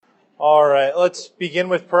All right, let's begin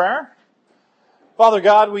with prayer. Father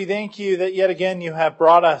God, we thank you that yet again you have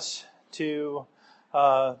brought us to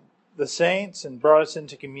the saints and brought us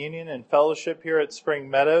into communion and fellowship here at Spring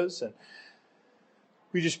Meadows. And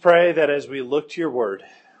we just pray that as we look to your word,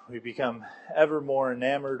 we become ever more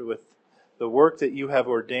enamored with the work that you have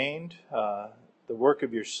ordained, the work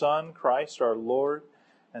of your Son, Christ our Lord,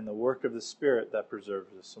 and the work of the Spirit that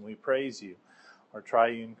preserves us. And we praise you, our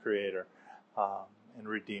triune Creator and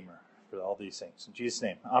Redeemer, for all these things. In Jesus'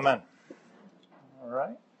 name, amen. All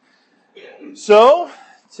right. So,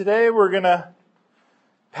 today we're going to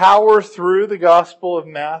power through the Gospel of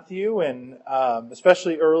Matthew, and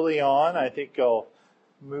especially early on, I think I'll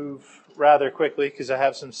move rather quickly because I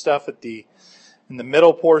have some stuff in the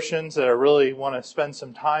middle portions that I really want to spend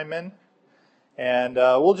some time in. And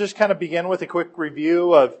we'll just kind of begin with a quick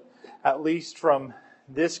review of, at least from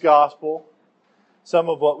this Gospel, some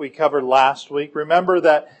of what we covered last week. Remember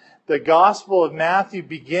that the Gospel of Matthew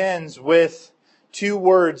begins with two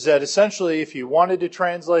words that essentially, if you wanted to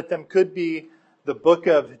translate them, could be the book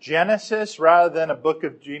of Genesis rather than a book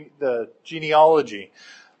of the genealogy.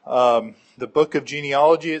 The book of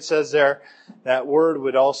genealogy, it says there, that word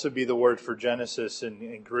would also be the word for Genesis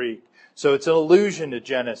in Greek. So it's an allusion to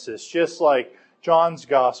Genesis, just like John's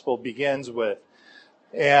Gospel begins with.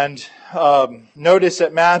 And notice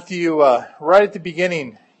that Matthew, right at the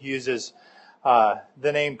beginning, uses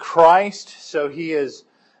the name Christ. So he is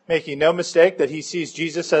making no mistake that he sees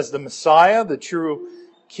Jesus as the Messiah, the true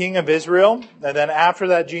King of Israel. And then after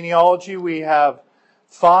that genealogy, we have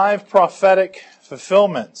 5 prophetic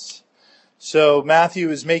fulfillments. So Matthew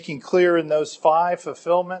is making clear in those 5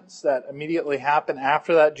 fulfillments that immediately happen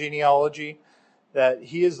after that genealogy that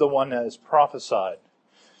he is the one that is prophesied.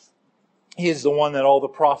 He is the one that all the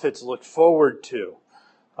prophets looked forward to.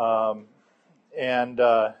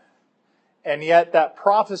 And yet that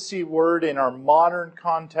prophecy word in our modern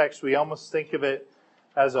context, we almost think of it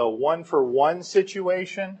as a one-for-one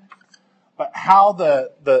situation. But how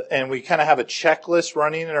and we kind of have a checklist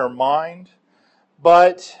running in our mind.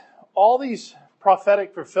 But all these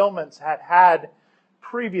prophetic fulfillments had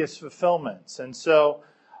previous fulfillments. And so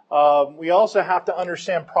we also have to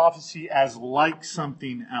understand prophecy as like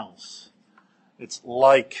something else. It's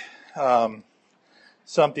like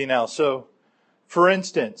something else. So, for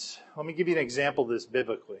instance, let me give you an example of this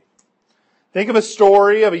biblically. Think of a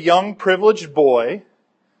story of a young privileged boy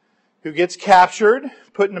who gets captured,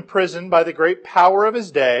 put in prison by the great power of his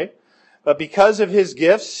day, but because of his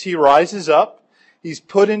gifts, he rises up. He's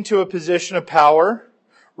put into a position of power,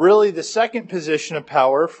 really the second position of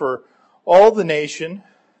power for all the nation,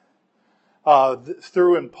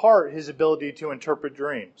 through in part his ability to interpret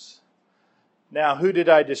dreams. Now, who did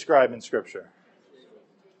I describe in Scripture?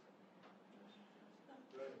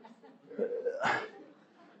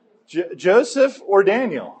 Joseph or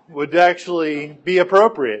Daniel would actually be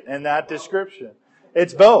appropriate in that description.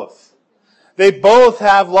 It's both. They both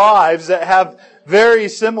have lives that have very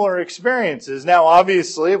similar experiences. Now,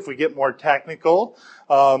 obviously, if we get more technical,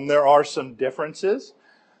 there are some differences.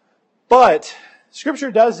 But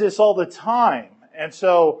Scripture does this all the time. And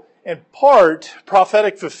so, in part,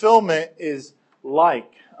 prophetic fulfillment is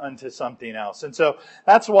like unto something else. And so,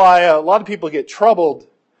 that's why a lot of people get troubled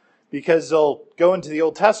because they'll go into the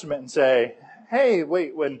Old Testament and say, hey,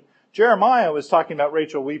 wait, when Jeremiah was talking about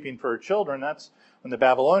Rachel weeping for her children, that's when the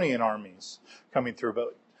Babylonian army's coming through.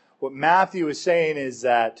 But what Matthew is saying is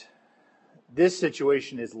that this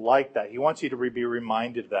situation is like that. He wants you to be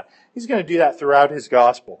reminded of that. He's going to do that throughout his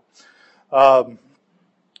gospel.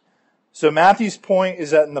 So Matthew's point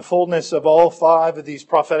is that in the fullness of all 5 of these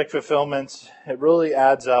prophetic fulfillments, it really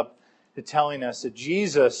adds up to telling us that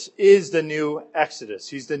Jesus is the new Exodus.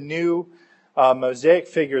 He's the new Mosaic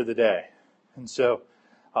figure of the day. And so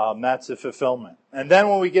that's the fulfillment. And then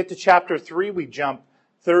when we get to chapter 3, we jump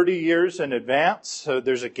 30 years in advance. So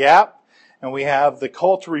there's a gap. And we have the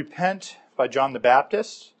call to repent by John the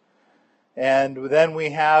Baptist. And then we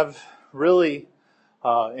have really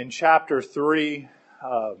in chapter 3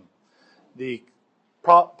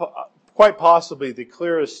 quite possibly the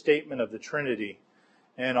clearest statement of the Trinity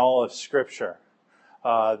in all of Scripture.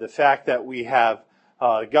 The fact that we have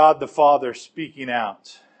God the Father speaking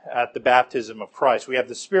out at the baptism of Christ. We have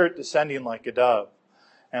the Spirit descending like a dove.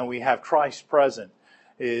 And we have Christ present.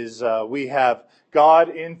 We have God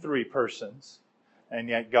in 3 persons. And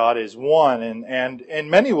yet God is one. And in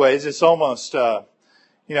many ways it's almost,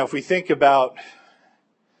 if we think about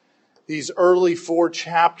these early 4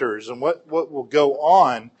 chapters and what will go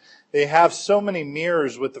on, they have so many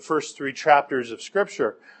mirrors with the first 3 chapters of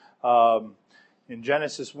Scripture. In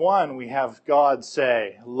Genesis 1, we have God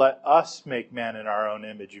say, "Let us make man in our own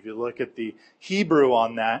image." If you look at the Hebrew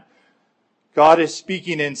on that, God is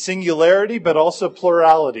speaking in singularity, but also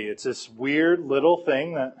plurality. It's this weird little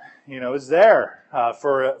thing that, is there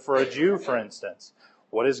for a Jew, for instance.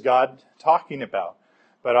 What is God talking about?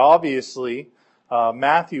 But obviously,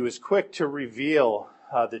 Matthew is quick to reveal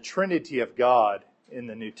the Trinity of God in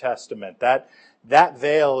the New Testament. That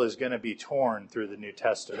veil is going to be torn through the New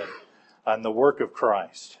Testament and the work of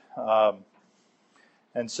Christ. Then,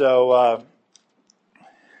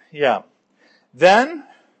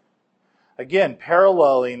 again,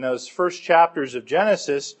 paralleling those first chapters of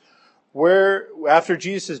Genesis, where after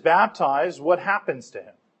Jesus is baptized, what happens to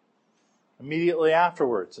him? Immediately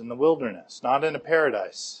afterwards, in the wilderness, not in a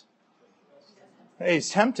paradise.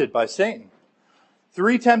 He's tempted by Satan.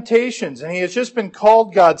 3 temptations, and he has just been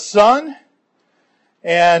called God's son.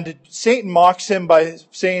 And Satan mocks him by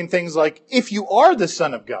saying things like, "If you are the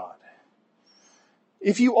Son of God."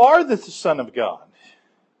 If you are the Son of God.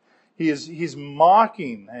 He's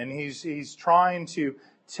mocking, and he's trying to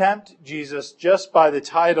tempt Jesus just by the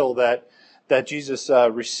title that Jesus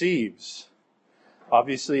receives.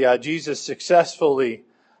 Obviously, Jesus successfully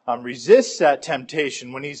resists that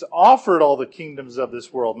temptation when he's offered all the kingdoms of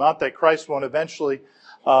this world. Not that Christ won't eventually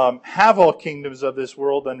have all kingdoms of this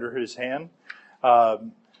world under his hand.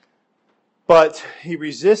 But he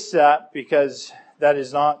resists that because that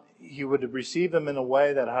is not, he would receive them in a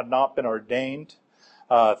way that had not been ordained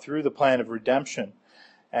through the plan of redemption.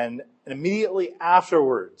 And immediately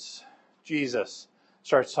afterwards, Jesus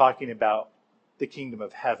starts talking about the kingdom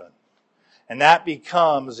of heaven. And that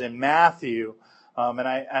becomes, in Matthew, and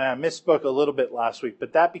I misspoke a little bit last week,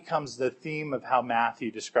 but that becomes the theme of how Matthew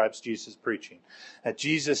describes Jesus' preaching. That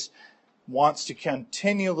Jesus wants to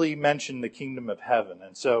continually mention the kingdom of heaven.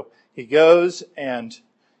 And so he goes, and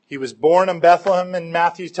he was born in Bethlehem, and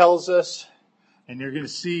Matthew tells us, and you're going to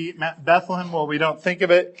see Bethlehem, well, we don't think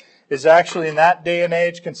of it, is actually in that day and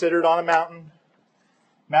age considered on a mountain.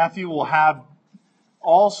 Matthew will have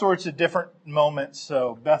all sorts of different moments.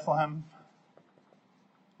 So Bethlehem,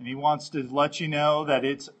 and he wants to let you know that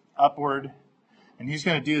it's upward. And he's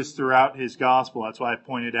going to do this throughout his gospel. That's why I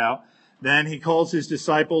pointed out. Then he calls his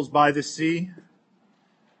disciples by the sea.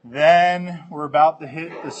 Then we're about to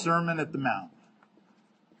hit the Sermon at the Mount.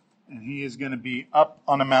 And he is going to be up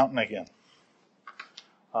on a mountain again.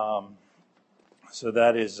 So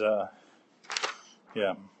that is, one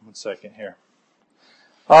second here.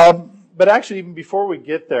 But actually, even before we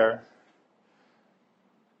get there,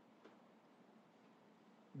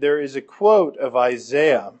 there is a quote of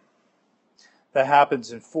Isaiah that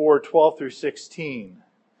happens in 4:12 through 16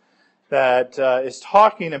 that is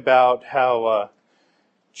talking about how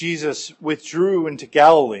Jesus withdrew into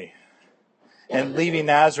Galilee, and leaving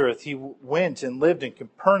Nazareth, he went and lived in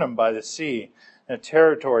Capernaum by the sea, in a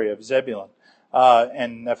territory of Zebulun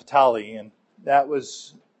and Naphtali, and that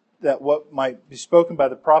what might be spoken by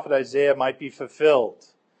the prophet Isaiah might be fulfilled.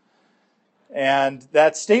 And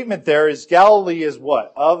that statement there is Galilee is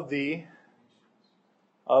what? Of the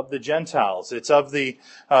Gentiles. It's of the,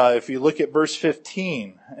 if you look at verse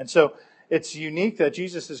 15. And so it's unique that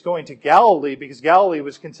Jesus is going to Galilee because Galilee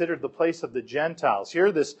was considered the place of the Gentiles.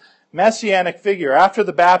 Here, this messianic figure, after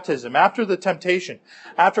the baptism, after the temptation,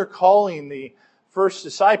 after calling the first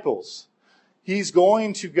disciples, he's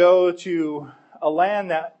going to go to a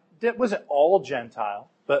land that wasn't all Gentile,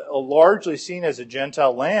 but largely seen as a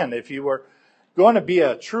Gentile land. If you were going to be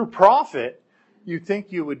a true prophet, you'd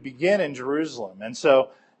think you would begin in Jerusalem. And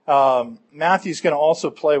so Matthew's going to also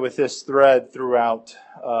play with this thread throughout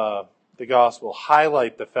the gospel,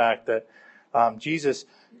 highlight the fact that Jesus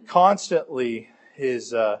constantly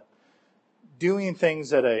is doing things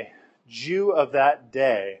that a Jew of that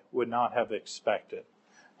day would not have expected.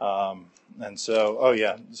 So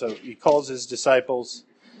he calls his disciples,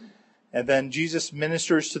 and then Jesus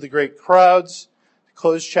ministers to the great crowds.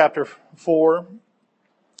 Close chapter 4,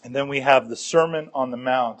 and then we have the Sermon on the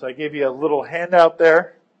Mount. I gave you a little handout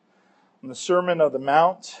there on the Sermon on the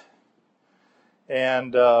Mount,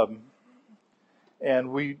 and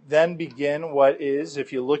we then begin what is,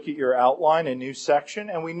 if you look at your outline, a new section.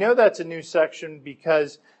 And we know that's a new section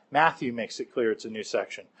because Matthew makes it clear it's a new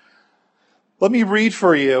section. Let me read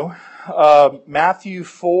for you Matthew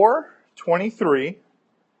 4:23,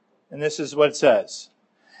 and this is what it says.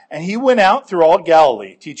 And he went out through all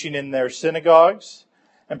Galilee, teaching in their synagogues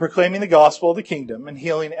and proclaiming the gospel of the kingdom and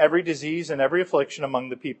healing every disease and every affliction among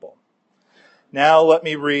the people. Now let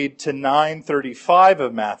me read to 9:35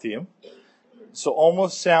 of Matthew. So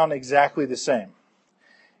almost sound exactly the same.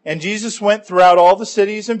 And Jesus went throughout all the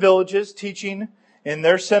cities and villages, teaching in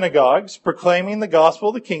their synagogues, proclaiming the gospel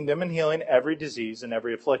of the kingdom and healing every disease and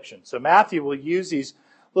every affliction. So Matthew will use these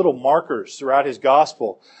little markers throughout his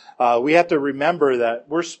gospel. We have to remember that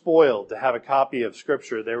we're spoiled to have a copy of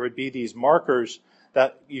Scripture. There would be these markers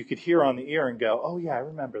that you could hear on the ear and go, oh yeah, I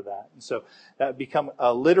remember that. And so that would become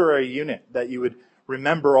a literary unit that you would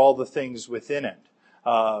remember all the things within it.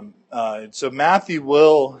 So Matthew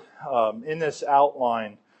will, in this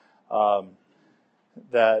outline,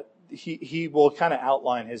 that he will kind of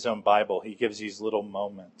outline his own Bible. He gives these little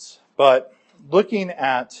moments. But looking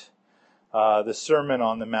at the Sermon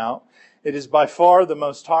on the Mount, it is by far the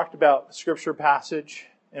most talked about Scripture passage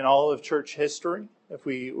in all of church history,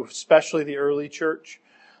 especially the early church.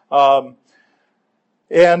 And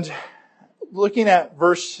looking at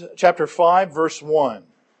chapter 5, verse 1.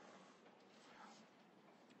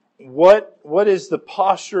 What is the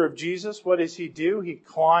posture of Jesus? What does he do? He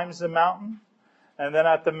climbs the mountain, and then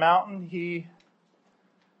at the mountain he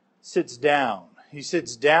sits down. He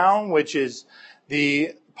sits down, which is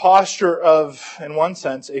the posture of, in one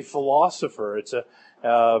sense, a philosopher. It's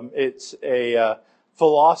a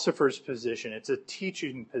philosopher's position. It's a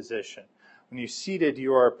teaching position. When you're seated,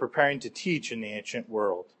 you are preparing to teach in the ancient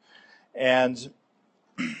world. And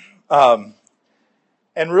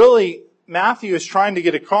really, Matthew is trying to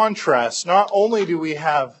get a contrast. Not only do we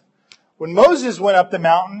have, when Moses went up the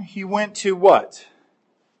mountain, he went to what?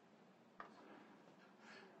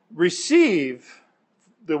 Receive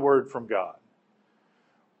the word from God.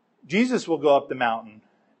 Jesus will go up the mountain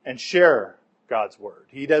and share God's word.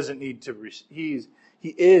 He doesn't need to, he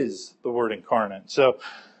is the Word incarnate. So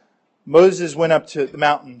Moses went up to the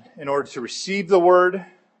mountain in order to receive the word,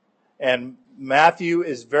 and Matthew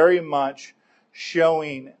is very much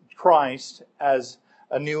showing Christ as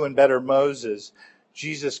a new and better Moses.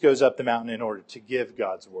 Jesus goes up the mountain in order to give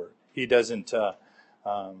God's word. He doesn't,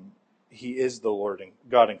 he is the Lord,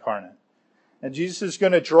 God incarnate. And Jesus is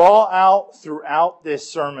going to draw out throughout this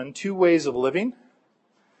sermon two ways of living.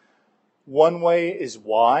 One way is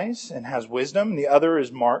wise and has wisdom. The other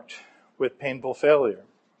is marked with painful failure.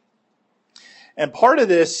 And part of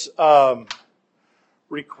this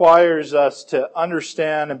requires us to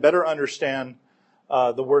understand and better understand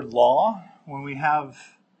the word law. When we have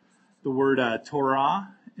the word Torah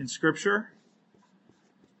in Scripture.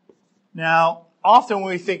 Now, often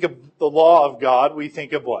when we think of the law of God, we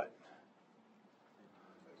think of what?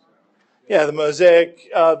 Yeah, the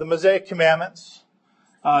Mosaic commandments.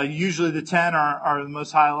 Usually the 10 are the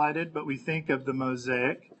most highlighted, but we think of the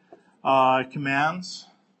Mosaic commands.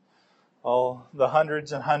 All the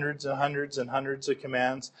hundreds and hundreds and hundreds and hundreds of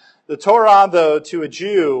commands. The Torah, though, to a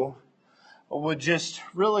Jew, would just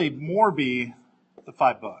really more be the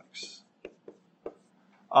 5 books.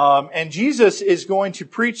 And Jesus is going to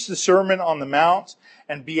preach the Sermon on the Mount,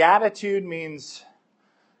 and beatitude means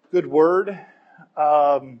good word.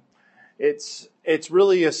 It's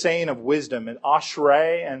really a saying of wisdom. And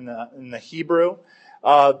ashrei in the Hebrew.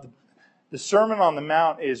 The Sermon on the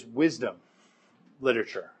Mount is wisdom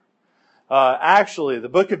literature. Actually, the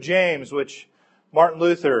book of James, which Martin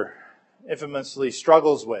Luther infamously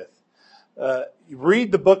struggles with, you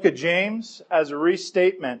read the book of James as a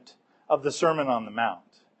restatement of the Sermon on the Mount.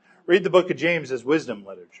 Read the book of James as wisdom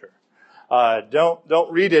literature.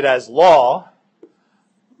 Don't read it as law.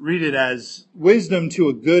 Read it as wisdom to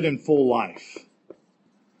a good and full life.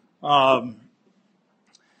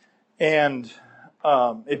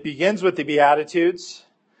 It begins with the Beatitudes.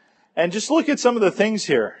 And just look at some of the things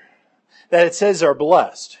here that it says are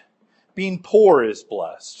blessed. Being poor is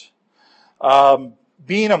blessed.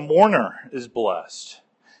 Being a mourner is blessed.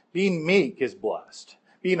 Being meek is blessed.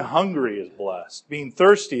 Being hungry is blessed. Being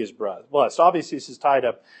thirsty is blessed. Obviously, this is tied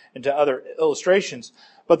up into other illustrations.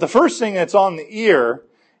 But the first thing that's on the ear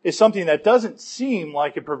is something that doesn't seem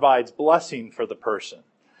like it provides blessing for the person.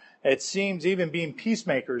 It seems even being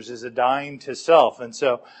peacemakers is a dying to self. And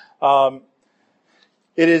so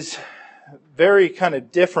it is very kind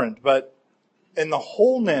of different, but in the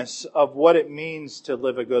wholeness of what it means to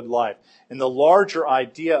live a good life, in the larger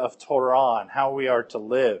idea of Torah and how we are to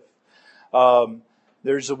live,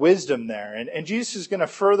 there's a wisdom there. And Jesus is going to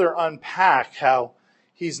further unpack how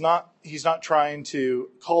He's not trying to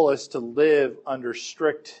call us to live under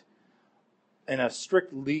in a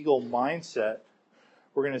strict legal mindset.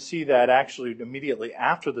 We're going to see that actually immediately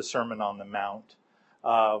after the Sermon on the Mount,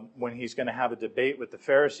 when He's going to have a debate with the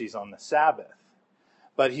Pharisees on the Sabbath.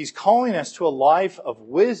 But He's calling us to a life of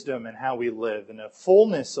wisdom in how we live, and a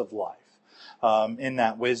fullness of life in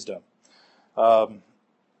that wisdom.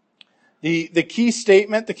 The key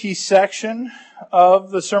statement, the key section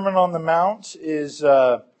of the Sermon on the Mount is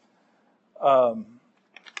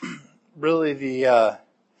really the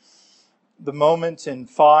moment in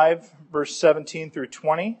 5, verse 17 through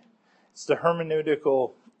 20. It's the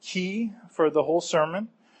hermeneutical key for the whole sermon.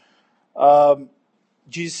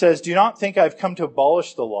 Jesus says, "Do not think I've come to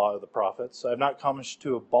abolish the law of the prophets. I have not come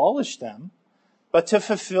to abolish them, but to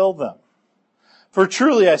fulfill them. For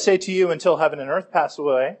truly I say to you, until heaven and earth pass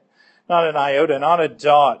away, not an iota, not a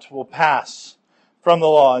dot will pass from the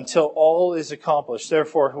law until all is accomplished.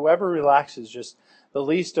 Therefore, whoever relaxes just the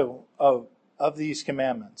least of these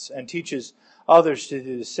commandments and teaches others to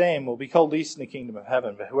do the same will be called least in the kingdom of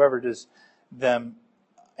heaven. But whoever does them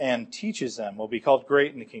and teaches them will be called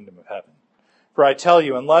great in the kingdom of heaven. For I tell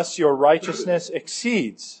you, unless your righteousness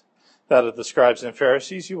exceeds that of the scribes and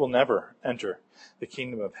Pharisees, you will never enter the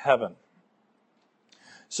kingdom of heaven."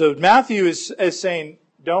 So Matthew is saying,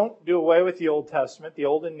 don't do away with the Old Testament. The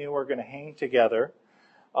Old and New are going to hang together.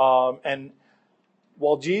 And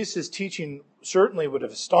while Jesus' teaching certainly would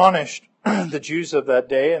have astonished the Jews of that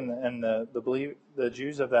day and the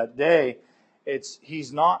Jews of that day,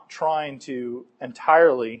 he's not trying to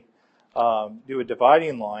entirely do a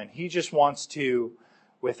dividing line. He just wants to,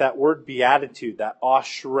 with that word beatitude, that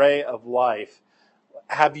ashrei of life,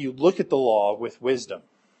 have you look at the law with wisdom.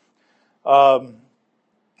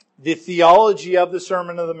 The theology of the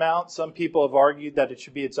Sermon on the Mount, some people have argued that it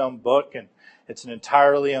should be its own book and it's an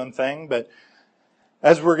entirely own thing. But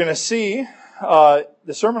as we're going to see,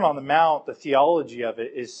 the Sermon on the Mount, the theology of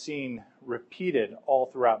it is seen repeated all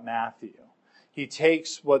throughout Matthew. He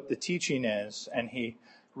takes what the teaching is and he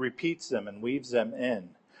repeats them and weaves them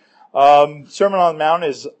in. Sermon on the Mount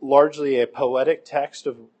is largely a poetic text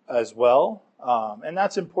as well. And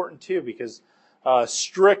that's important too, because the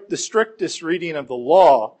strictest reading of the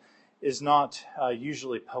law is not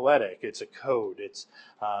usually poetic. It's a code. It's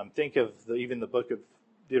think of even the book of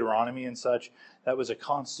Deuteronomy and such. That was a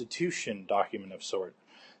constitution document of sort.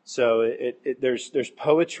 So there's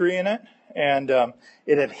poetry in it, and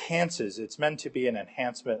it enhances. It's meant to be an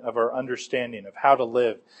enhancement of our understanding of how to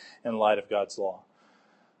live in light of God's law.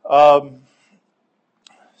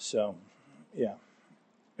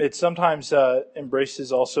 It sometimes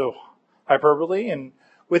embraces also hyperbole, and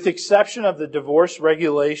with exception of the divorce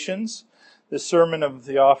regulations, the Sermon on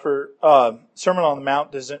the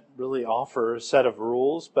Mount doesn't really offer a set of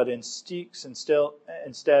rules, but seeks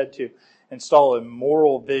instead to install a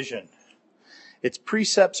moral vision. Its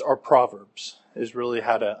precepts are proverbs, is really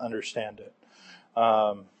how to understand it.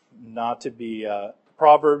 Not to be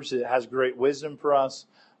proverbs, it has great wisdom for us,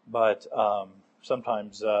 but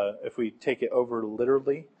sometimes if we take it over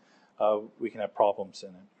literally, we can have problems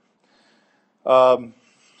in it.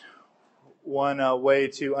 One way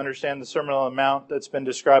to understand the Sermon on the Mount that's been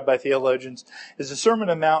described by theologians is the Sermon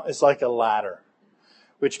on the Mount is like a ladder,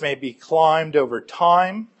 which may be climbed over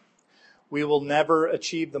time. We will never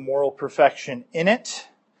achieve the moral perfection in it,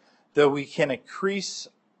 though we can increase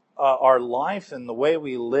our life and the way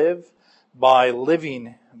we live by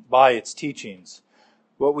living by its teachings.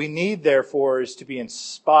 What we need, therefore, is to be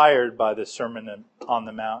inspired by the Sermon on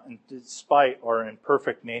the Mount, and despite our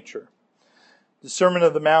imperfect nature. The Sermon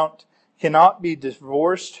on the Mount cannot be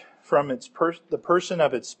divorced from the person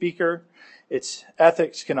of its speaker. Its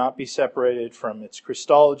ethics cannot be separated from its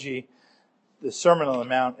Christology. The Sermon on the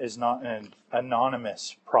Mount is not an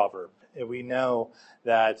anonymous proverb. We know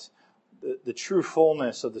that the true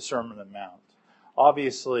fullness of the Sermon on the Mount.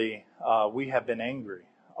 Obviously, we have been angry.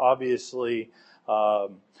 Obviously,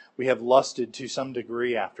 we have lusted to some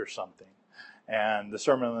degree after something. And the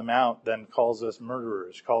Sermon on the Mount then calls us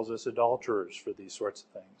murderers, calls us adulterers for these sorts of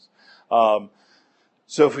things.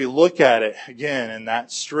 So if we look at it, again, in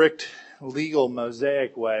that strict legal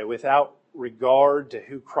Mosaic way, without regard to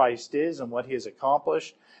who Christ is and what he has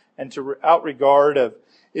accomplished, and without regard of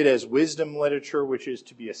it as wisdom literature, which is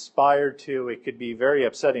to be aspired to, it could be very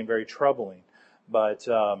upsetting, very troubling. But,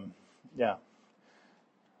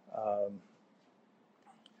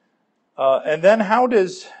 and then how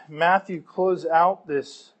does Matthew close out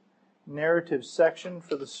this narrative section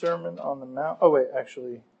for the Sermon on the Mount? Oh, wait,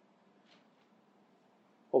 actually,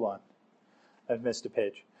 hold on. I've missed a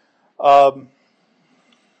page. Let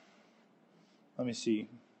me see.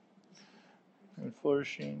 Human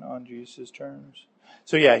flourishing on Jesus' terms.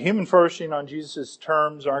 So human flourishing on Jesus'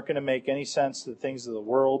 terms aren't going to make any sense to the things of the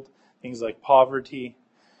world, things like poverty.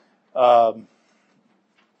 And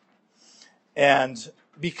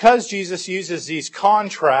because Jesus uses these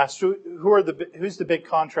contrasts, who's the big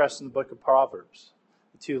contrast in the book of Proverbs?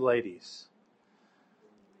 The two ladies.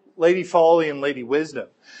 Lady Folly and Lady Wisdom.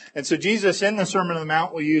 And so Jesus in the Sermon on the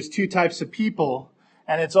Mount will use two types of people,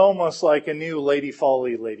 and it's almost like a new Lady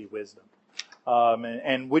Folly, Lady Wisdom.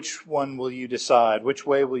 and which one will you decide? Which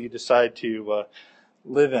way will you decide to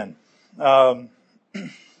live in?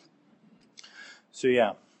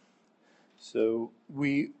 So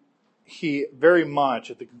he very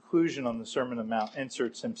much at the conclusion on the Sermon on the Mount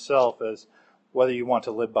inserts himself as whether you want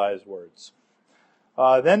to live by his words.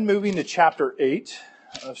 Then moving to chapter 8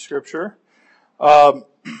 of Scripture,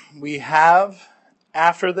 we have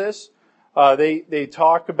after this they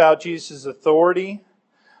talk about Jesus' authority,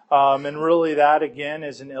 and really that again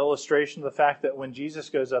is an illustration of the fact that when Jesus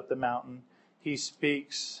goes up the mountain, he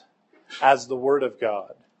speaks as the Word of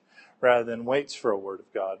God, rather than waits for a word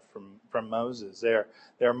of God from Moses.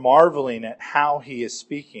 They're marveling at how he is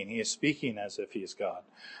speaking. He is speaking as if he is God,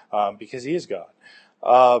 because he is God.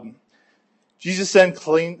 Jesus then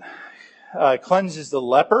cleanses the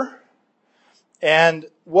leper, and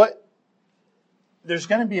there's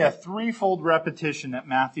going to be a threefold repetition that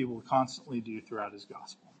Matthew will constantly do throughout his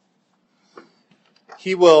gospel.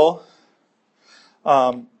 He will,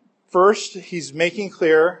 first, he's making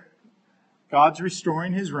clear God's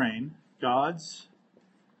restoring his reign. God's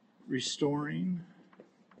restoring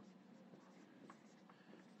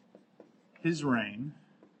his reign.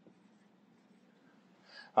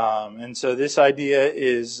 And so this idea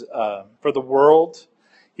is for the world.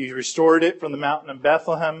 He restored it from the mountain of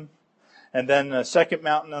Bethlehem. And then the second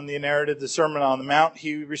mountain on the narrative, the Sermon on the Mount,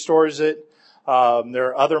 he restores it. There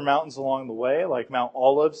are other mountains along the way, like Mount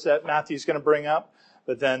Olives that Matthew's going to bring up.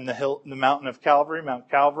 But then the mountain of Calvary, Mount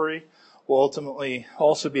Calvary, will ultimately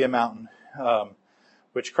also be a mountain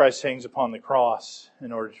which Christ hangs upon the cross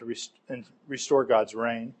in order to restore God's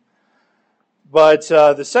reign. But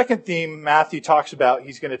the second theme Matthew talks about,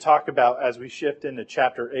 he's going to talk about as we shift into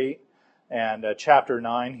chapter 8 and chapter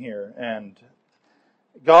 9 here. And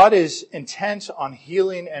God is intent on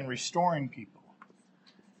healing and restoring people.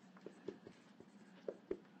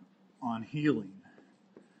 On healing.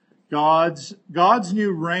 God's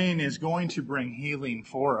new reign is going to bring healing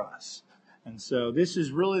for us. And so this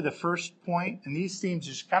is really the first point, and these themes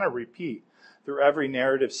just kind of repeat through every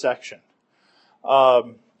narrative section.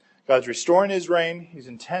 God's restoring his reign. He's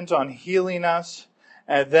intent on healing us.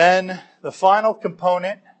 And then the final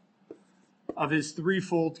component of his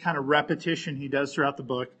threefold kind of repetition he does throughout the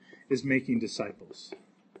book is making disciples.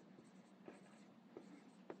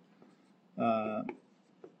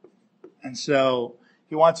 And so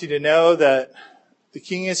he wants you to know that the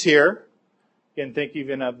king is here. You can think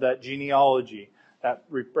even of that genealogy, that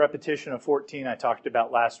repetition of 14 I talked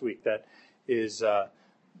about last week. That is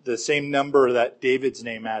the same number that David's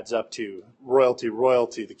name adds up to. Royalty,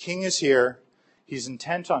 royalty. The king is here. He's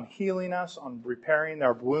intent on healing us, on repairing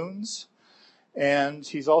our wounds. And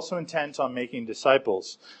he's also intent on making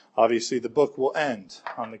disciples. Obviously, the book will end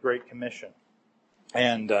on the Great Commission.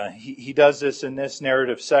 And he does this in this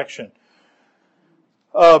narrative section.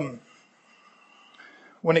 When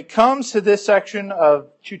it comes to this section of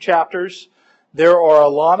 2 chapters, there are a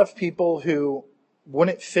lot of people who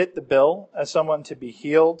wouldn't fit the bill as someone to be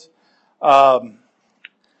healed. The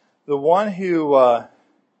one who I'm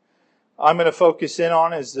going to focus in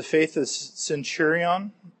on is the faith of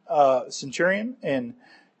centurion in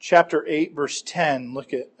chapter 8, verse 10.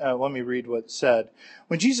 Let me read what it said.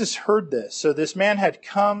 When Jesus heard this, so this man had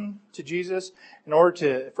come to Jesus in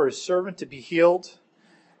order for his servant to be healed,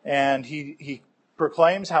 and he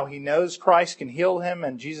proclaims how he knows Christ can heal him,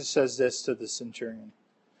 and Jesus says this to the centurion.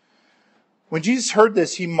 When Jesus heard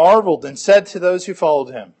this, he marveled and said to those who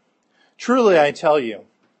followed him, "Truly I tell you,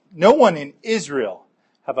 no one in Israel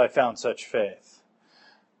have I found such faith."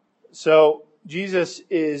 So Jesus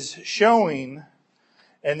is showing,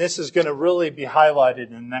 and this is going to really be highlighted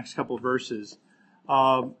in the next couple of verses,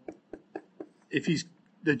 the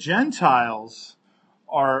Gentiles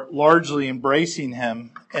are largely embracing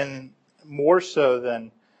him, and more so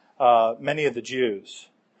than many of the Jews.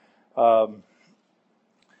 To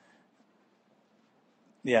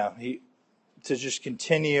just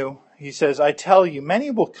continue, he says, "I tell you,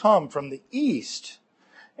 many will come from the east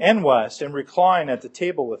and west and recline at the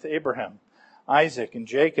table with Abraham, Isaac, and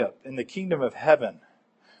Jacob in the kingdom of heaven,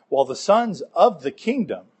 while the sons of the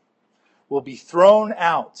kingdom will be thrown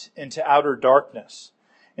out into outer darkness,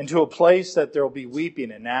 into a place that there will be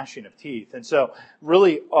weeping and gnashing of teeth." And so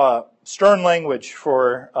really stern language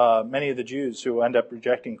for many of the Jews who end up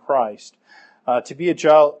rejecting Christ. To be a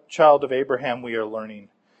child of Abraham, we are learning,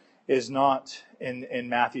 is not, in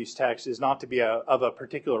Matthew's text, is not to be of a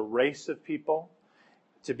particular race of people.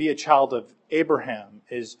 To be a child of Abraham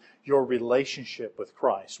is your relationship with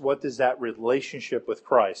Christ. What is that relationship with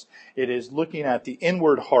Christ? It is looking at the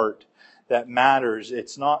inward heart that matters.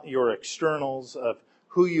 It's not your externals of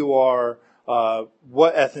who you are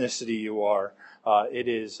what ethnicity you are. It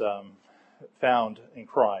is found in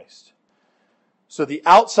Christ. So the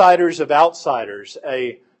outsiders of outsiders,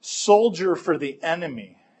 a soldier for the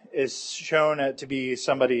enemy, is shown to be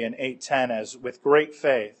somebody in 8:10 as with great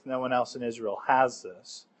faith. No one else in Israel has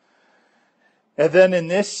this. And then in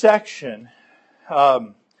this section,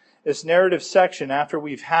 this narrative section, after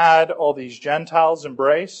we've had all these Gentiles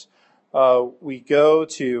embrace, we go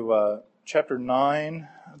to chapter 9,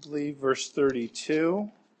 I believe, verse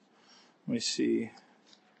 32. Let me see.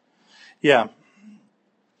 Yeah.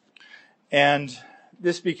 And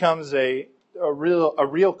this becomes a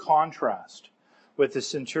real contrast with the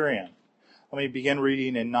centurion. Let me begin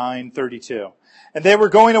reading in 9:32. And they were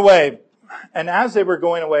going away, and as they were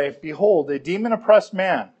going away, behold, a demon-oppressed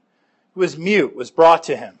man who was mute was brought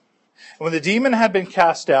to him. And when the demon had been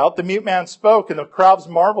cast out, the mute man spoke, and the crowds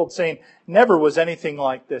marveled, saying, never was anything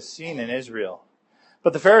like this seen in Israel.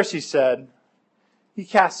 But the Pharisees said, he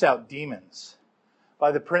casts out demons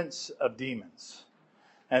by the prince of demons.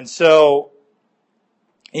 And so,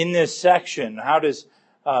 in this section, how does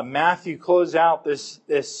Matthew close out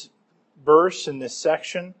this verse in this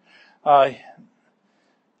section?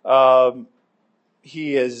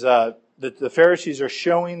 He is the Pharisees are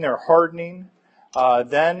showing their hardening.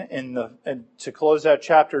 Then, to close out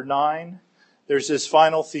chapter 9, there's this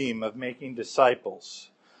final theme of making disciples.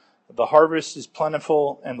 The harvest is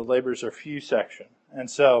plentiful and the labors are few section. And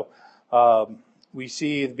so we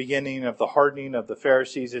see the beginning of the hardening of the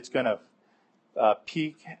Pharisees. It's going to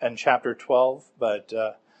peak in chapter 12, but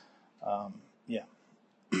yeah.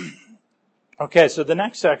 Okay, so the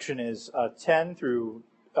next section is 10 through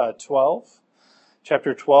 12,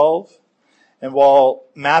 chapter 12. And while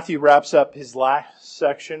Matthew wraps up his last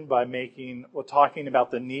section by talking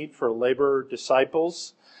about the need for laborer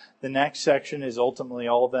disciples, the next section is ultimately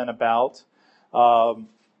all then about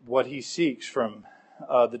what he seeks from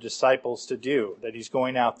the disciples to do, that he's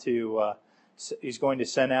going to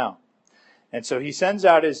send out. And so he sends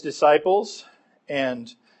out his disciples,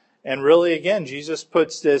 and really again, Jesus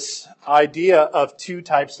puts this idea of two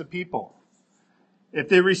types of people. If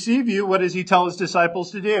they receive you, what does he tell his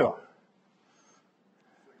disciples to do?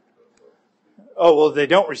 Oh, well, they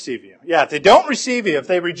don't receive you. Yeah, if they don't receive you, if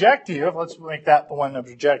they reject you, let's make that the one of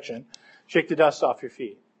rejection, shake the dust off your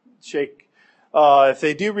feet. If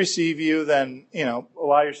they do receive you, then,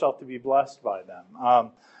 allow yourself to be blessed by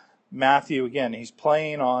them. Matthew, again, he's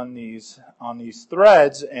playing on these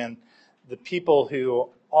threads, and the people who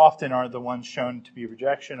often are the ones shown to be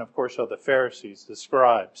rejection, of course, are the Pharisees, the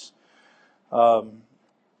scribes. And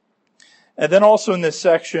then also in this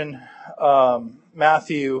section,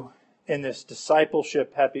 Matthew, in this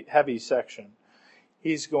discipleship heavy section,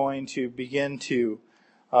 he's going to begin to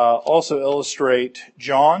also illustrate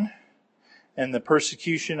John and the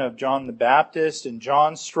persecution of John the Baptist and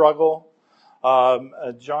John's struggle.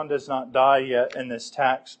 John does not die yet in this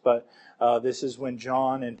text, but this is when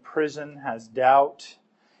John in prison has doubt.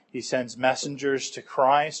 He sends messengers to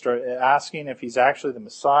Christ, or asking if he's actually the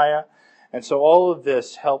Messiah. And so all of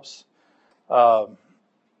this helps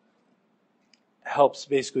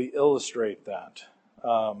basically illustrate that.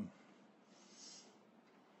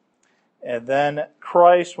 And then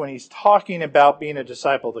Christ, when he's talking about being a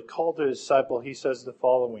disciple, the call to a disciple, he says the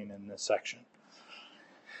following in this section.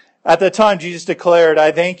 At that time, Jesus declared,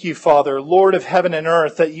 I thank you, Father, Lord of heaven and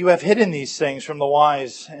earth, that you have hidden these things from the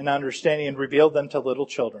wise and understanding and revealed them to little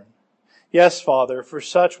children. Yes, Father, for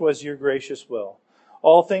such was your gracious will.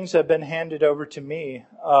 All things have been handed over to me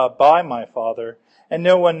by my Father, and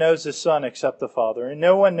no one knows the Son except the Father, and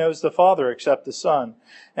no one knows the Father except the Son,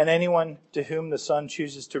 and anyone to whom the Son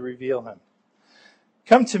chooses to reveal him.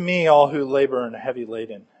 Come to me, all who labor and are heavy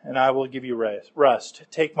laden, and I will give you rest.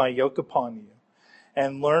 Take my yoke upon you,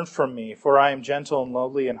 and learn from me, for I am gentle and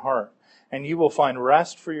lowly in heart, and you will find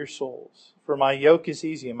rest for your souls. For my yoke is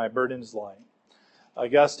easy and my burden is light.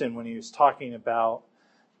 Augustine, when he was talking about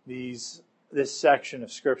this section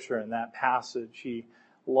of Scripture and that passage, he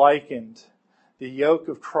likened the yoke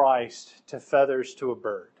of Christ to feathers to a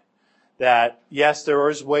bird. That, yes, there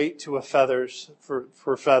is weight to a feathers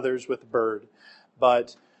for feathers with a bird,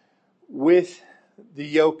 but with the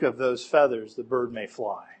yoke of those feathers, the bird may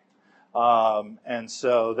fly. And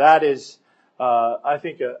so that is, I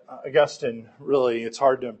think Augustine really, it's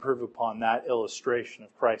hard to improve upon that illustration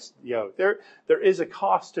of Christ's yoke. There is a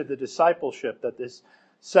cost to the discipleship that this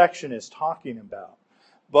section is talking about.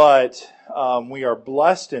 But we are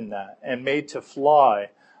blessed in that and made to fly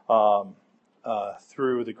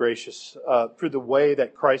through the way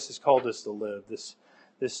that Christ has called us to live,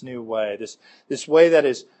 this new way, this way that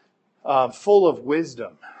is full of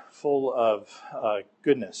wisdom, full of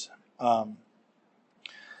goodness. And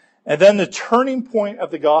then the turning point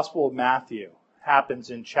of the Gospel of Matthew happens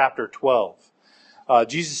in chapter 12.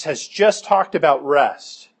 Jesus has just talked about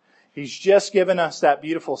rest. He's just given us that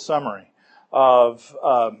beautiful summary of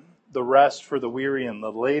the rest for the weary and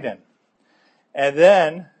the laden. And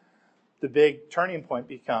then the big turning point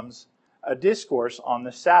becomes a discourse on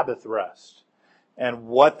the Sabbath rest and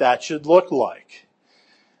what that should look like.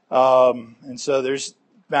 And so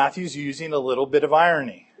Matthew's using a little bit of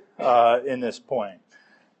irony in this point.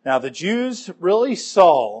 Now, the Jews really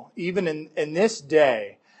saw, even in this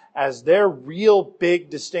day, as their real big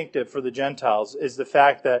distinctive for the Gentiles is the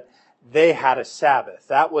fact that they had a Sabbath.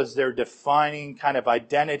 That was their defining kind of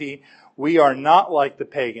identity. We are not like the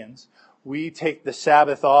pagans. We take the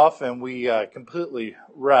Sabbath off and we completely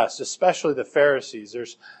rest, especially the Pharisees.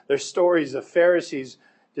 There's stories of Pharisees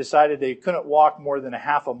decided they couldn't walk more than a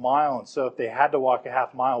half a mile, and so if they had to walk a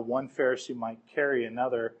half mile, one Pharisee might carry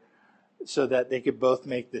another so that they could both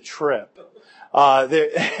make the trip.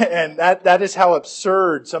 And that is how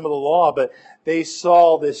absurd some of the law, but they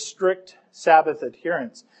saw this strict Sabbath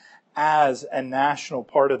adherence as a national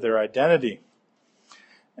part of their identity.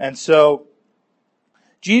 And so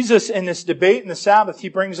Jesus, in this debate in the Sabbath, he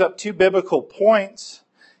brings up two biblical points.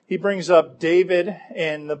 He brings up David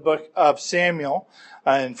in the book of Samuel,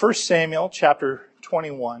 in 1 Samuel chapter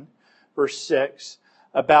 21, verse 6,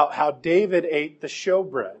 about how David ate the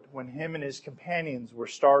showbread when him and his companions were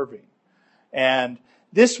starving. And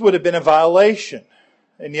this would have been a violation.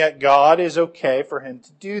 And yet God is okay for him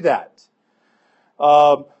to do that.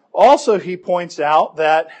 Also, he points out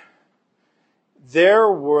that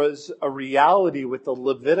there was a reality with the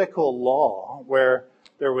Levitical law where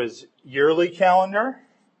there was yearly calendar,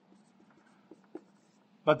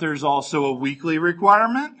 but there's also a weekly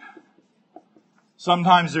requirement.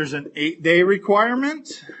 Sometimes there's an 8-day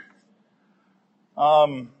requirement.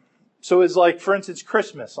 So it's like, for instance,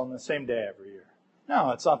 Christmas on the same day every year.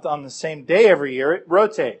 No, it's not on the same day every year. It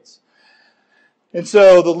rotates. And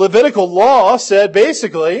so the Levitical law said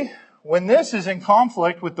basically, when this is in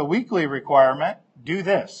conflict with the weekly requirement, do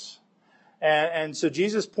this. And so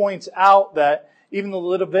Jesus points out that even the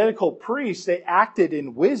Levitical priests, they acted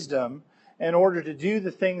in wisdom in order to do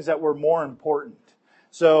the things that were more important.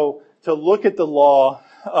 So to look at the law,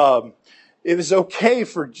 it was okay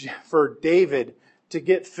for David to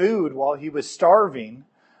get food while he was starving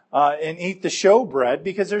and eat the showbread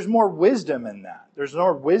because there's more wisdom in that. There's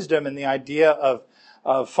more wisdom in the idea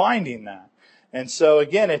of finding that. And so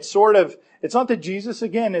again, it's not that Jesus,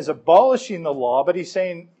 again, is abolishing the law, but he's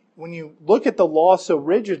saying when you look at the law so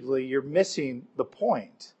rigidly, you're missing the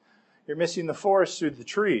point. You're missing the forest through the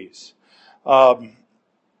trees. And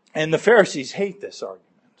the Pharisees hate this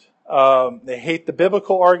argument. They hate the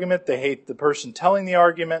biblical argument. They hate the person telling the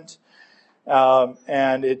argument.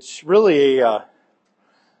 And it's really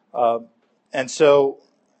and so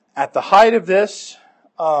at the height of this,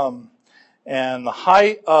 and the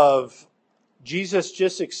height of Jesus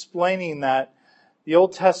just explaining that the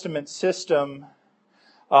Old Testament system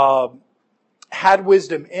had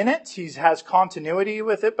wisdom in it. He has continuity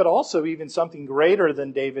with it, but also even something greater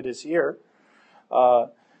than David is here.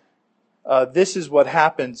 This is what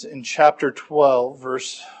happens in chapter 12,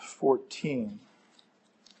 verse 14.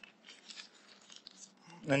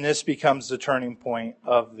 And this becomes the turning point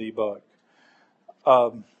of the book.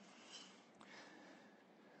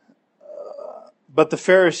 But the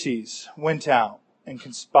Pharisees went out and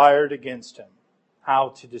conspired against him, how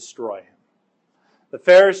to destroy him. The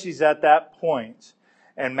Pharisees at that point,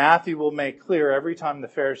 and Matthew will make clear every time the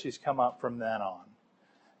Pharisees come up from then on,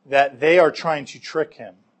 that they are trying to trick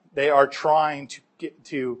him. They are trying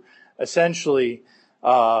to essentially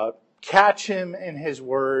catch him in his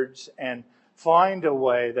words and find a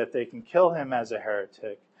way that they can kill him as a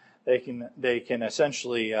heretic. They can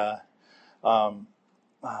essentially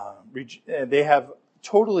they have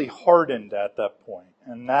totally hardened at that point,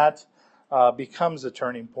 and that becomes a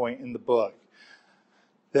turning point in the book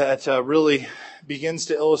that really begins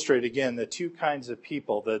to illustrate again the two kinds of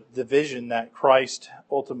people, the division that Christ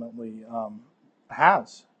ultimately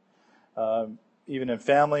has, even in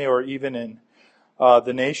family or even in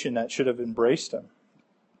the nation that should have embraced him.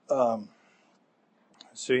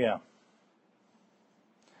 So yeah,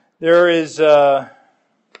 there is. Hold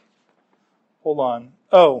on.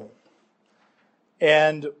 Oh,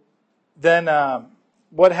 and then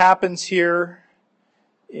what happens here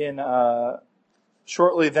in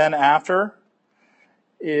shortly then after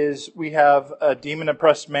is we have a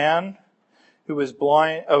demon-oppressed man who was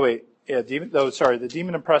blind. Oh wait, yeah, the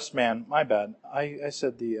demon-oppressed man. My bad. I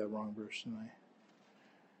said the wrong verse, didn't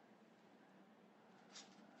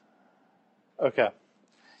I? Okay.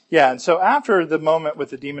 Yeah, and so after the moment with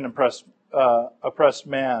the demon-oppressed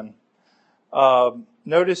man,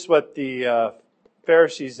 notice what the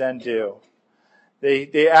Pharisees then do.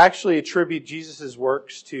 They actually attribute Jesus'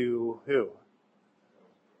 works to who?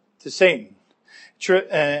 To Satan.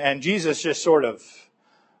 And Jesus just sort of,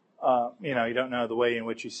 you don't know the way in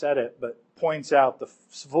which he said it, but points out the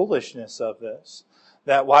foolishness of this.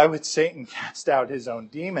 That why would Satan cast out his own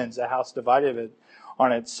demons? A house divided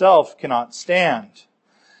on itself cannot stand.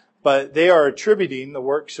 But they are attributing the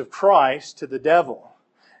works of Christ to the devil.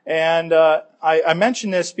 And I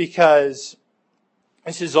mention this because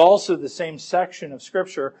this is also the same section of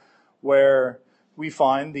Scripture where we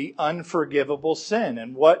find the unforgivable sin.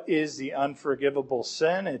 And what is the unforgivable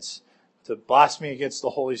sin? It's to blaspheme against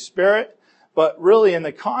the Holy Spirit. But really in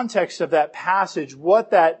the context of that passage,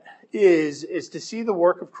 what that is to see the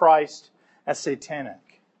work of Christ as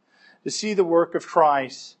satanic. To see the work of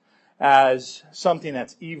Christ as something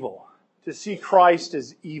that's evil. To see Christ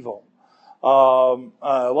as evil. A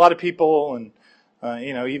lot of people, and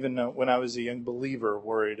even when I was a young believer,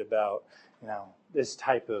 worried about this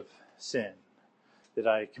type of sin. That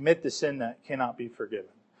I commit the sin that cannot be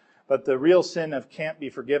forgiven. But the real sin of can't be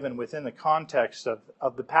forgiven within the context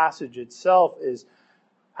of the passage itself is,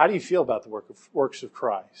 how do you feel about the works of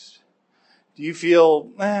Christ? Do you feel,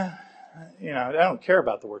 I don't care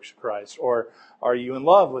about the works of Christ? Or are you in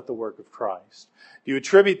love with the work of Christ? Do you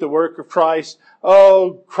attribute the work of Christ,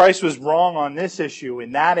 Christ was wrong on this issue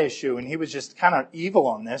and that issue, and he was just kind of evil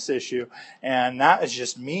on this issue, and that is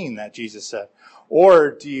just mean, that Jesus said?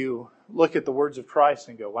 Or do you look at the words of Christ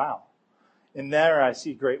and go, wow, in there I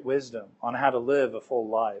see great wisdom on how to live a full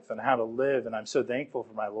life and how to live, and I'm so thankful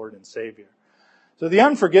for my Lord and Savior. So the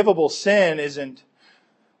unforgivable sin isn't,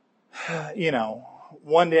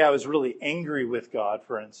 one day I was really angry with God,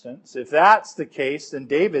 for instance. If that's the case, then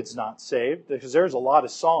David's not saved, because there's a lot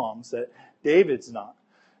of Psalms that David's not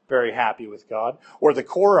very happy with God. Or the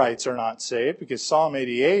Korites are not saved, because Psalm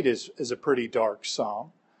 88 is a pretty dark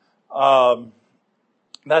psalm. Or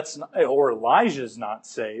Elijah's not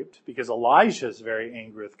saved, because Elijah's very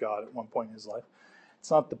angry with God at one point in his life.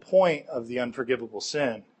 It's not the point of the unforgivable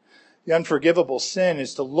sin. The unforgivable sin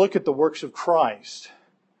is to look at the works of Christ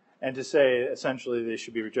and to say, essentially, they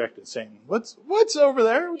should be rejected. Saying, what's over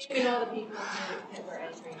there? What's... You know the people who were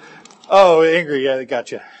angry. Oh, angry, yeah,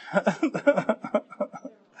 gotcha.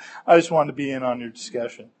 I just wanted to be in on your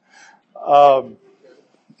discussion.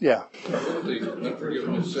 Yeah. The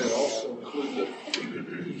unforgiveness sin also includes the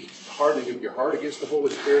hardening of your heart against the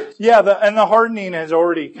Holy Spirit. Yeah, the hardening has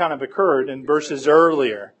already kind of occurred in verses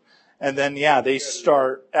earlier. And then, they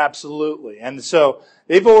start, absolutely. And so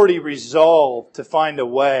they've already resolved to find a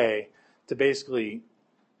way to basically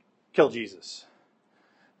kill Jesus.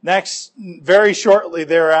 Next, very shortly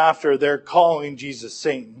thereafter, they're calling Jesus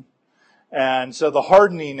Satan. And so the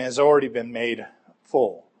hardening has already been made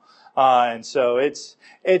full. And so it's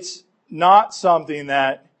not something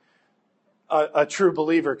that a true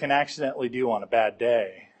believer can accidentally do on a bad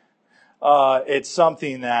day. It's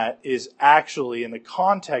something that is actually, in the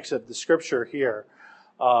context of the Scripture here,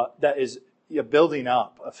 that is a building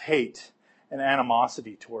up of hate and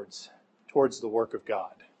animosity towards the work of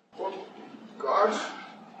God. Well, God's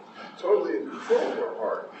totally in control of our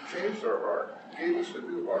heart. He changed our heart. He gave us a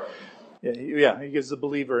new heart. Yeah, He gives the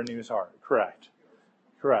believer a new heart. Correct.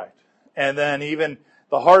 And then even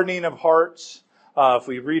the hardening of hearts, if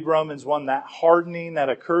we read Romans 1, that hardening that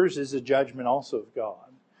occurs is a judgment also of God.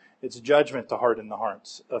 It's a judgment to harden the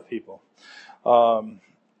hearts of people.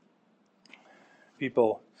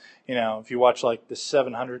 People, if you watch like the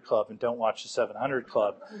 700 Club and don't watch the 700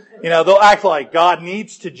 Club, they'll act like God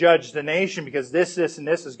needs to judge the nation because this, and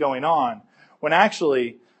this is going on. When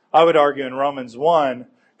actually, I would argue in Romans 1,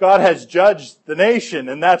 God has judged the nation,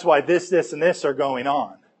 and that's why this, and this are going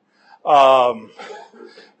on.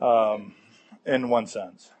 In one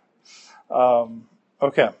sense.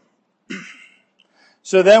 Okay.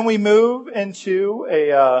 So then we move into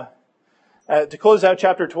to close out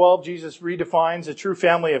chapter 12, Jesus redefines the true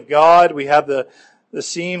family of God. We have the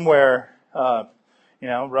scene where,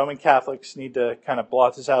 Roman Catholics need to kind of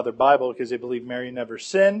blot this out of their Bible because they believe Mary never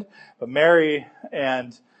sinned. But Mary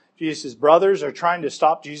and Jesus' brothers are trying to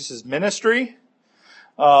stop Jesus' ministry.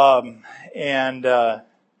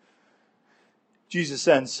 Jesus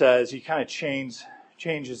then says, he kind of changes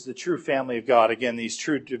the true family of God. Again, these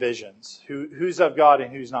true divisions. Who's of God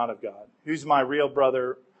and who's not of God? Who's my real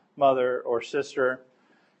brother, mother, or sister?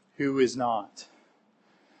 Who is not?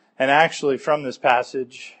 And actually, from this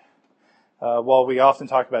passage, while we often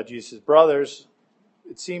talk about Jesus' brothers,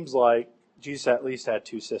 it seems like Jesus at least had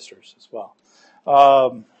two sisters as well.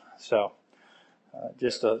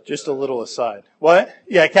 Just a little aside. What?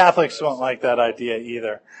 Yeah, Catholics won't like that idea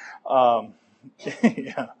either.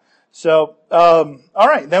 Yeah. So, all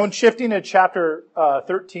right. Then when shifting to chapter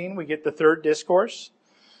 13, we get the third discourse.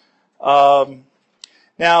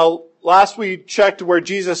 Now, last we checked where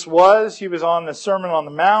Jesus was. He was on the Sermon on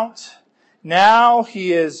the Mount. Now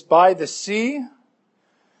he is by the sea.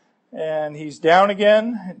 And he's down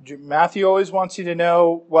again. Matthew always wants you to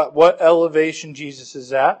know what elevation Jesus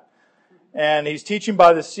is at. And he's teaching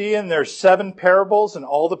by the sea, and there's 7 parables, and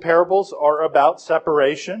all the parables are about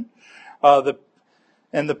separation. The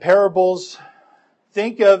parables,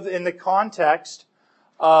 think of in the context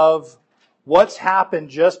of what's happened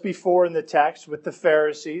just before in the text with the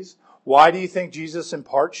Pharisees. Why do you think Jesus in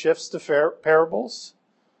part shifts to parables?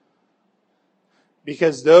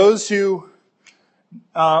 Because those who,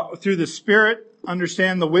 through the Spirit,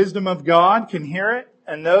 understand the wisdom of God can hear it,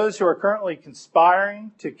 and those who are currently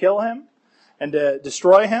conspiring to kill him and to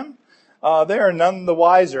destroy him, they are none the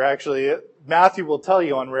wiser, actually. Matthew will tell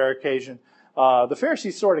you on rare occasion, the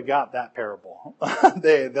Pharisees sort of got that parable.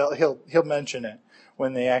 He'll mention it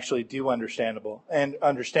when they actually do understand it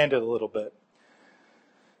a little bit.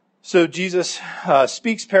 So Jesus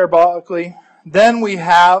speaks parabolically. Then we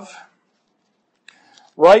have,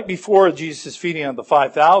 right before Jesus' feeding of the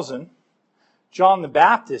 5,000, John the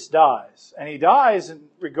Baptist dies. And he dies in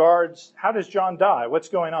regards, how does John die? What's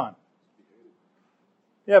going on?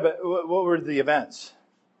 Yeah, but what were the events?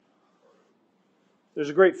 There's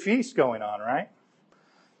a great feast going on, right?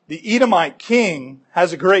 The Edomite king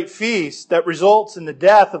has a great feast that results in the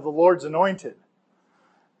death of the Lord's anointed.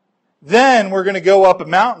 Then we're going to go up a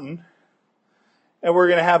mountain and we're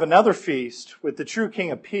going to have another feast with the true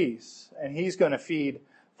King of Peace. And he's going to feed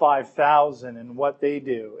 5,000, and what they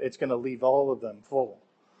do, it's going to leave all of them full.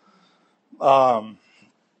 I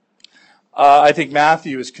think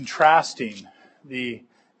Matthew is contrasting the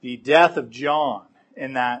death of John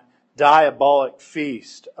in that diabolic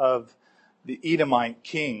feast of the Edomite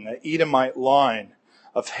king, the Edomite line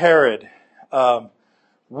of Herod,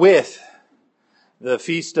 with the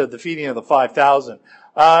feast of the feeding of the 5,000.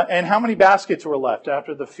 And how many baskets were left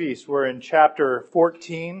after the feast? We're in chapter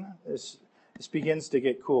 14. This begins to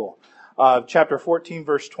get cool. Chapter 14,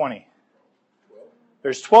 verse 20.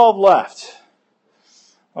 There's 12 left.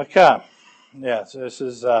 Okay. Yeah, so this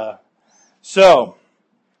is... So,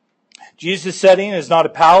 Jesus' setting is not a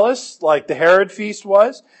palace like the Herod feast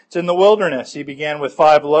was. It's in the wilderness. He began with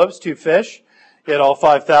 5 loaves, 2 fish. Yet all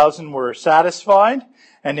 5,000 were satisfied.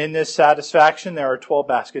 And in this satisfaction, there are 12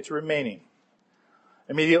 baskets remaining.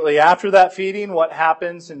 Immediately after that feeding, what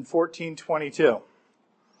happens in 14:22?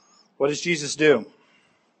 What does Jesus do?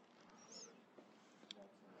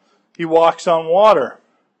 He walks on water.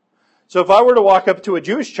 So if I were to walk up to a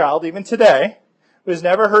Jewish child, even today, who has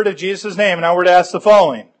never heard of Jesus' name, and I were to ask the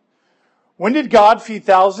following: when did God feed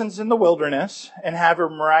thousands in the wilderness and have a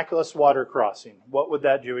miraculous water crossing? What would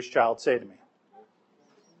that Jewish child say to me?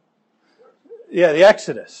 Yeah, the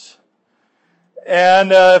Exodus.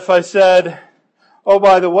 And if I said, oh,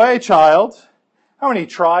 by the way, child, how many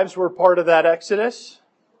tribes were part of that Exodus?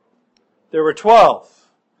 There were 12.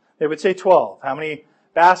 They would say 12. How many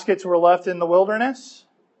baskets were left in the wilderness?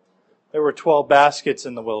 There were 12 baskets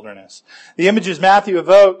in the wilderness. The images Matthew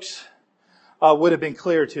evokes would have been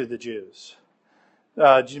clear to the Jews.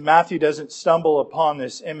 Matthew doesn't stumble upon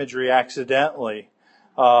this imagery accidentally.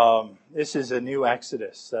 This is a new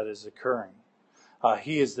Exodus that is occurring.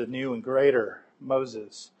 He is the new and greater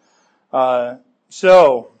Moses. Then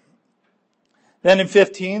in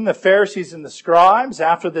 15, the Pharisees and the scribes,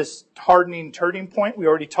 after this hardening turning point, we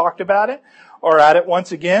already talked about it, are at it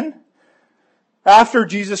once again. After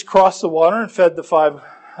Jesus crossed the water and fed the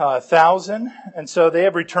 5,000, and so they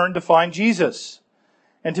have returned to find Jesus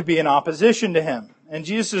and to be in opposition to him. And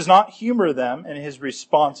Jesus does not humor them in his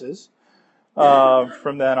responses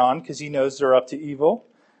from then on, because he knows they're up to evil.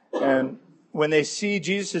 And when they see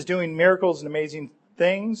Jesus is doing miracles and amazing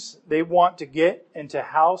things, they want to get into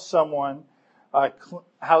how someone's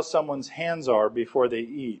hands are before they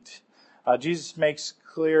eat. Jesus makes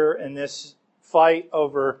clear in this fight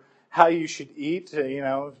over how you should eat,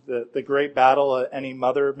 the great battle any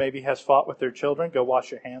mother maybe has fought with their children, go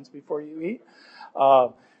wash your hands before you eat.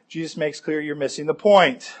 Jesus makes clear you're missing the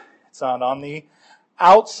point. It's not on the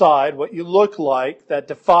outside, what you look like, that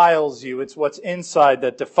defiles you. It's what's inside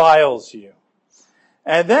that defiles you.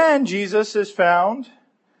 And then Jesus is found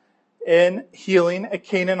in healing a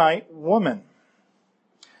Canaanite woman.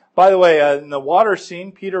 By the way, in the water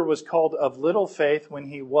scene, Peter was called of little faith when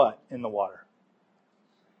he what in the water?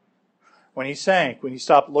 When he sank, when he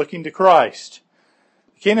stopped looking to Christ.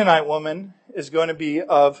 The Canaanite woman is going to be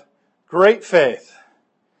of Great faith.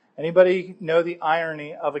 Anybody know the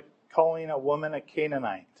irony of calling a woman a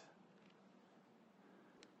Canaanite?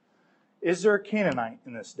 Is there a Canaanite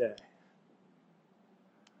in this day?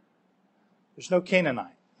 There's no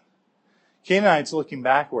Canaanite. Canaanite's looking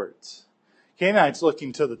backwards. Canaanite's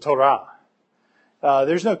looking to the Torah.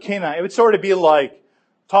 There's no Canaanite. It would sort of be like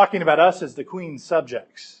talking about us as the queen's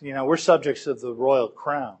subjects. You know, we're subjects of the royal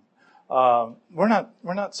crown. We're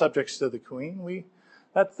not subjects to the queen.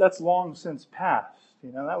 That's long since passed.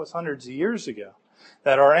 You know, that was hundreds of years ago.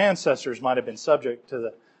 That our ancestors might have been subject to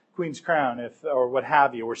the queen's crown, or what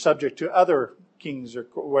have you. We're subject to other kings or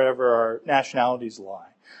wherever our nationalities lie.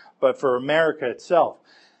 But for America itself,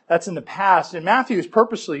 that's in the past. And Matthew is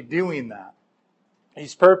purposely doing that.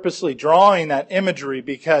 He's purposely drawing that imagery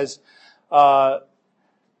because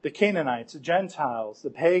the Canaanites, the Gentiles, the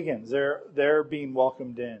pagans, they're being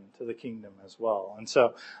welcomed into the kingdom as well. And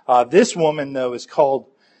so this woman, though, is called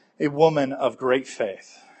a woman of great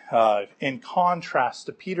faith, in contrast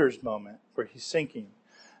to Peter's moment where he's sinking,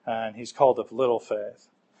 and he's called of little faith.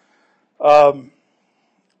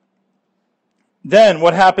 Then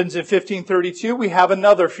what happens in 1532? We have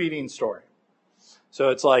another feeding story. So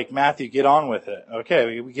it's like, Matthew, get on with it.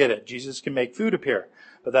 Okay, we get it. Jesus can make food appear.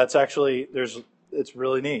 But that's actually, it's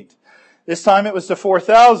really neat. This time it was to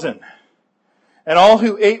 4,000. And all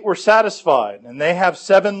who ate were satisfied. And they have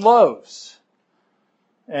 7 loaves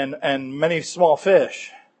and many small fish.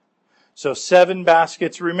 So 7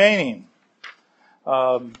 baskets remaining.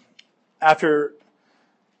 After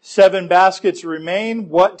 7 baskets remain,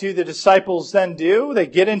 what do the disciples then do? They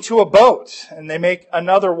get into a boat and they make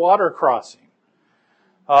another water crossing.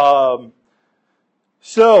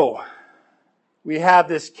 So we have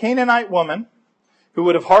this Canaanite woman who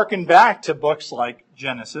would have hearkened back to books like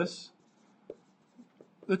Genesis,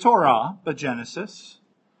 the Torah, but Genesis.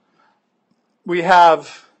 We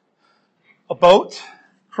have a boat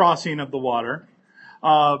crossing of the water.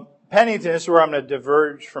 Pennington, this is where I'm going to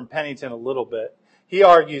diverge from Pennington a little bit. He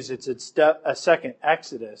argues it's a second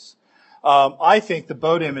Exodus. I think the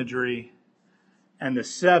boat imagery and the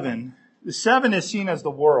 7 is seen as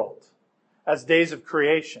the world, as days of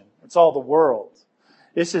creation. It's all the world.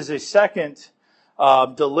 This is a second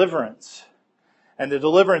deliverance. And the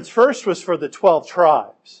deliverance first was for the 12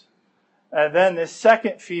 tribes. And then this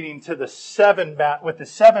second feeding to the 7 with the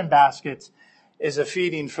 7 baskets is a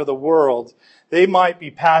feeding for the world. They might be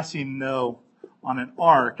passing, though, on an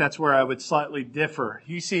ark. That's where I would slightly differ.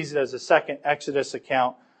 He sees it as a second Exodus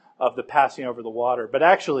account of the passing over the water. But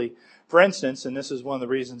actually, for instance, and this is one of the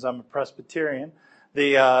reasons I'm a Presbyterian,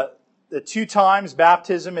 the 2 times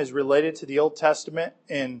baptism is related to the Old Testament.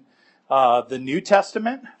 In the New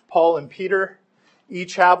Testament, Paul and Peter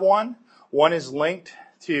each have one. One is linked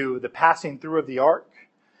to the passing through of the ark,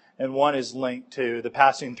 and one is linked to the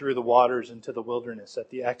passing through the waters into the wilderness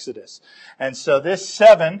at the Exodus. And so this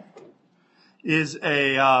 7 is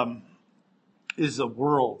a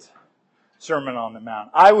world Sermon on the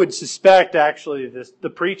Mount. I would suspect, actually, the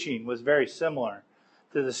preaching was very similar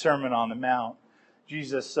to the Sermon on the Mount.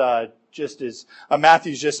 Jesus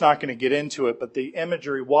Matthew's just not going to get into it, but the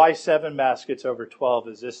imagery, why 7 baskets over 12,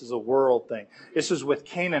 is this is a world thing. This is with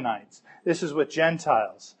Canaanites. This is with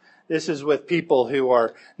Gentiles. This is with people who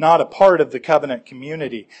are not a part of the covenant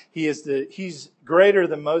community. He's greater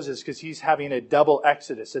than Moses because he's having a double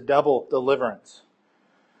exodus, a double deliverance.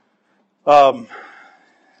 And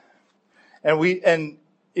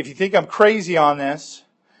if you think I'm crazy on this,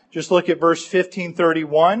 just look at verse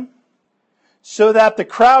 15:31. So that the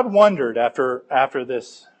crowd wondered after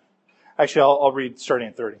this. Actually, I'll read starting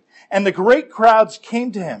at 30. And the great crowds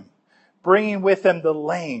came to him, bringing with them the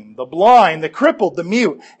lame, the blind, the crippled, the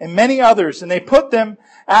mute, and many others. And they put them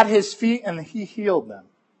at his feet, and he healed them.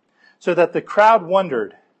 So that the crowd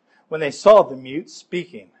wondered when they saw the mute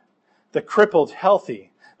speaking, the crippled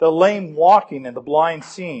healthy, the lame walking, and the blind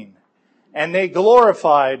seeing. And they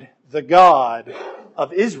glorified the God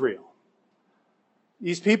of Israel.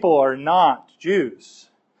 These people are not Jews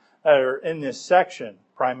that are in this section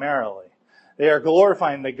primarily. They are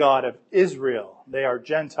glorifying the God of Israel. They are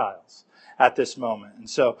Gentiles at this moment. And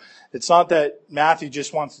so it's not that Matthew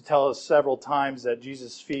just wants to tell us several times that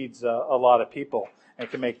Jesus feeds a lot of people and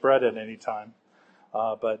can make bread at any time.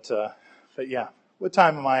 But yeah, what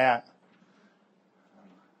time am I at?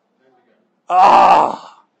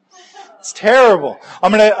 It's terrible.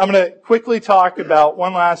 I'm gonna quickly talk about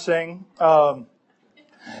one last thing.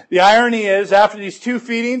 The irony is, after these 2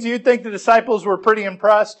 feedings, you'd think the disciples were pretty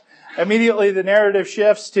impressed. Immediately the narrative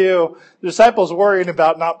shifts to the disciples worrying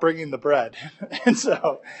about not bringing the bread. And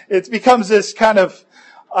so it becomes this kind of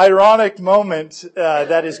ironic moment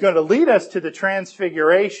that is going to lead us to the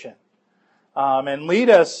transfiguration. and lead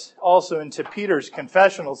us also into Peter's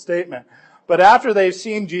confessional statement. But after they've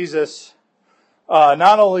seen Jesus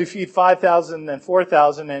not only feed 5,000 and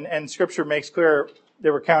 4,000, and Scripture makes clear they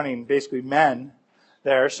were counting basically men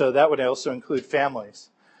there, so that would also include families.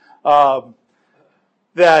 That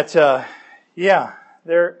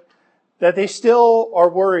they still are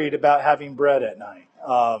worried about having bread at night,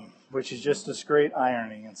 which is just this great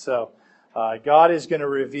irony. And so God is going to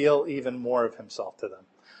reveal even more of himself to them.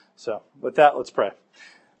 So with that, let's pray.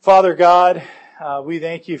 Father God, we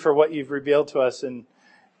thank you for what you've revealed to us in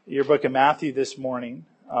your book of Matthew this morning.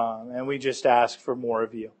 And we just ask for more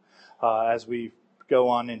of you as we go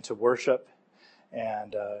on into worship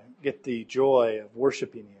and get the joy of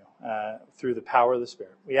worshiping you through the power of the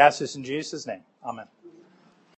Spirit. We ask this in Jesus' name. Amen.